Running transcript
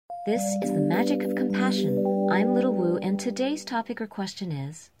This is the magic of compassion. I'm Little Wu, and today's topic or question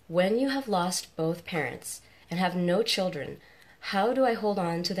is: when you have lost both parents and have no children, how do I hold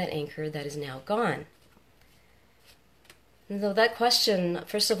on to that anchor that is now gone? And so that question,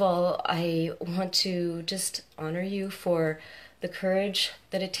 first of all, I want to just honor you for the courage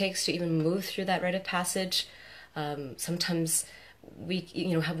that it takes to even move through that rite of passage. Sometimes we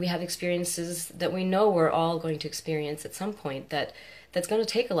have experiences that we know we're all going to experience at some point that's going to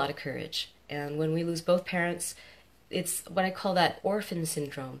take a lot of courage. And when we lose both parents, it's what I call that orphan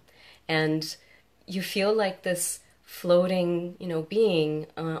syndrome. And you feel like this floating, being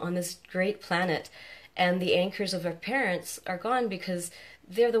on this great planet, and the anchors of our parents are gone because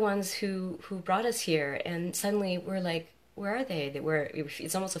they're the ones who brought us here. And suddenly we're like, where are they?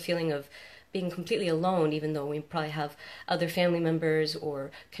 It's almost a feeling of being completely alone, even though we probably have other family members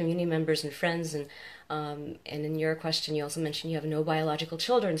or community members and friends. And in your question, you also mentioned you have no biological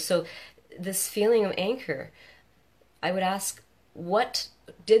children. So this feeling of anchor, I would ask, what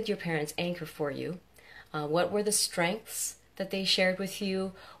did your parents anchor for you? What were the strengths that they shared with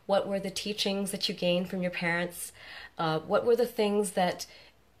you? What were the teachings that you gained from your parents? What were the things that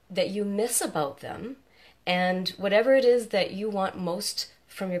you miss about them? And whatever it is that you want most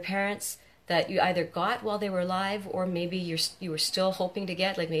from your parents that you either got while they were alive, or maybe you were still hoping to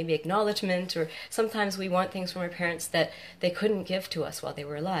get, like maybe acknowledgement, or sometimes we want things from our parents that they couldn't give to us while they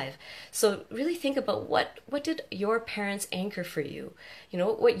were alive. So really think about what did your parents anchor for you?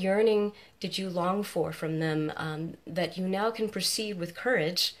 What yearning did you long for from them, that you now can proceed with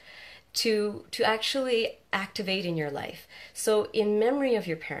courage to actually activate in your life. So in memory of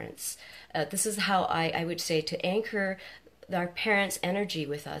your parents, this is how I would say to anchor our parents' energy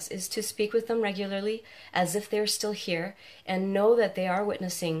with us, is to speak with them regularly as if they're still here, and know that they are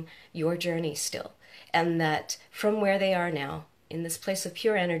witnessing your journey still, and that from where they are now, in this place of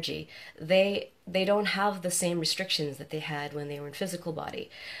pure energy, they don't have the same restrictions that they had when they were in physical body.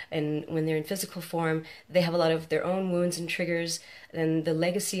 And when they're in physical form, they have a lot of their own wounds and triggers, and the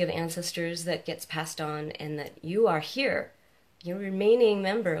legacy of ancestors that gets passed on, and that you are here, you're a remaining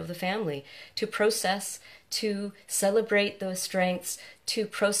member of the family, to process, to celebrate those strengths, to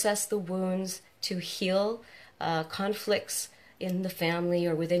process the wounds, to heal conflicts in the family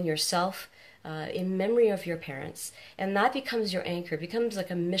or within yourself, in memory of your parents. And that becomes your anchor, becomes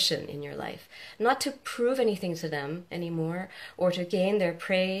like a mission in your life. Not to prove anything to them anymore, or to gain their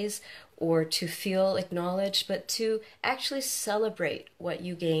praise, or to feel acknowledged, but to actually celebrate what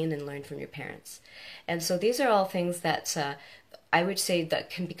you gained and learned from your parents. And so these are all things that I would say that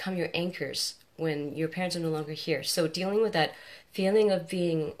can become your anchors when your parents are no longer here. So dealing with that feeling of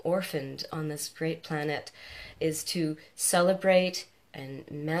being orphaned on this great planet is to celebrate and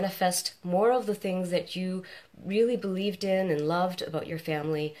manifest more of the things that you really believed in and loved about your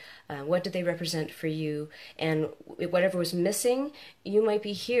family. What did they represent for you? And whatever was missing, you might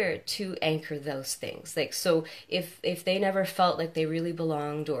be here to anchor those things. Like, so if they never felt like they really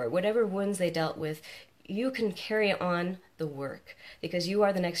belonged, or whatever wounds they dealt with, you can carry on the work, because you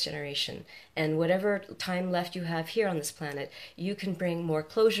are the next generation. And whatever time left you have here on this planet, you can bring more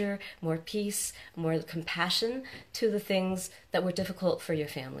closure, more peace, more compassion to the things that were difficult for your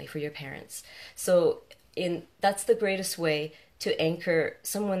family, for your parents. So that's the greatest way to anchor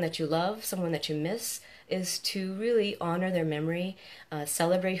someone that you love, someone that you miss, is to really honor their memory,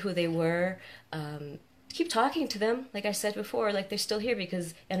 celebrate who they were, keep talking to them, like I said before, like they're still here,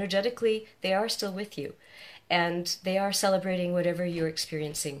 because energetically they are still with you, and they are celebrating whatever you're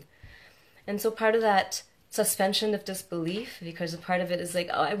experiencing. And so part of that suspension of disbelief, because a part of it is like,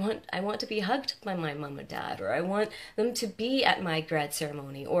 oh, I want to be hugged by my mom and dad, or I want them to be at my grad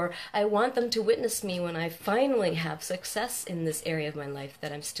ceremony, or I want them to witness me when I finally have success in this area of my life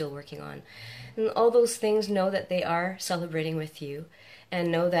that I'm still working on. And all those things, know that they are celebrating with you, and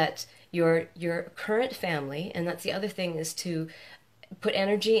know that your current family, and that's the other thing, is to put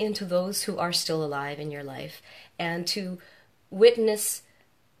energy into those who are still alive in your life, and to witness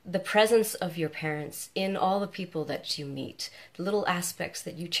the presence of your parents in all the people that you meet, the little aspects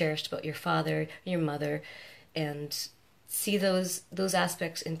that you cherished about your father, your mother, and see those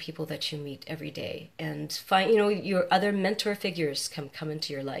aspects in people that you meet every day, and find, your other mentor figures come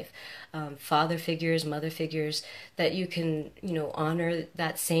into your life, father figures, mother figures, that you can, honor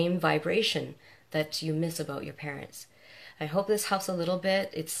that same vibration that you miss about your parents. I hope this helps a little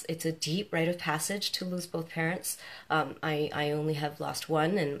bit. It's a deep rite of passage to lose both parents. I only have lost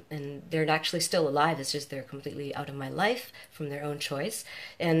one, and they're actually still alive. It's just they're completely out of my life from their own choice.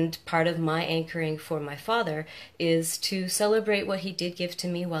 And part of my anchoring for my father is to celebrate what he did give to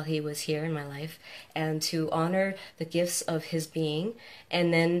me while he was here in my life, and to honor the gifts of his being,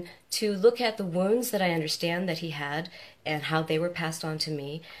 and then to look at the wounds that I understand that he had and how they were passed on to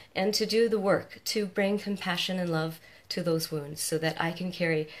me, and to do the work to bring compassion and love to those wounds so that I can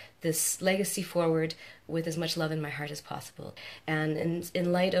carry this legacy forward with as much love in my heart as possible. And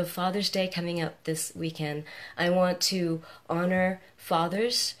in light of Father's Day coming up this weekend, I want to honor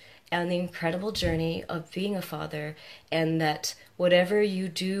fathers and the incredible journey of being a father, and that whatever you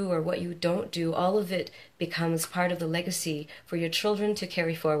do or what you don't do, all of it becomes part of the legacy for your children to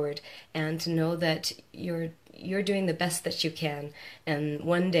carry forward, and to know that you're doing the best that you can. And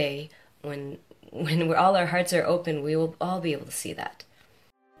one day, when all our hearts are open, we will all be able to see that.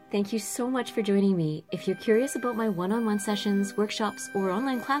 Thank you so much for joining me. If you're curious about my one-on-one sessions, workshops, or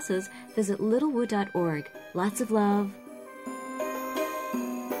online classes, visit littlewoo.org. Lots of love.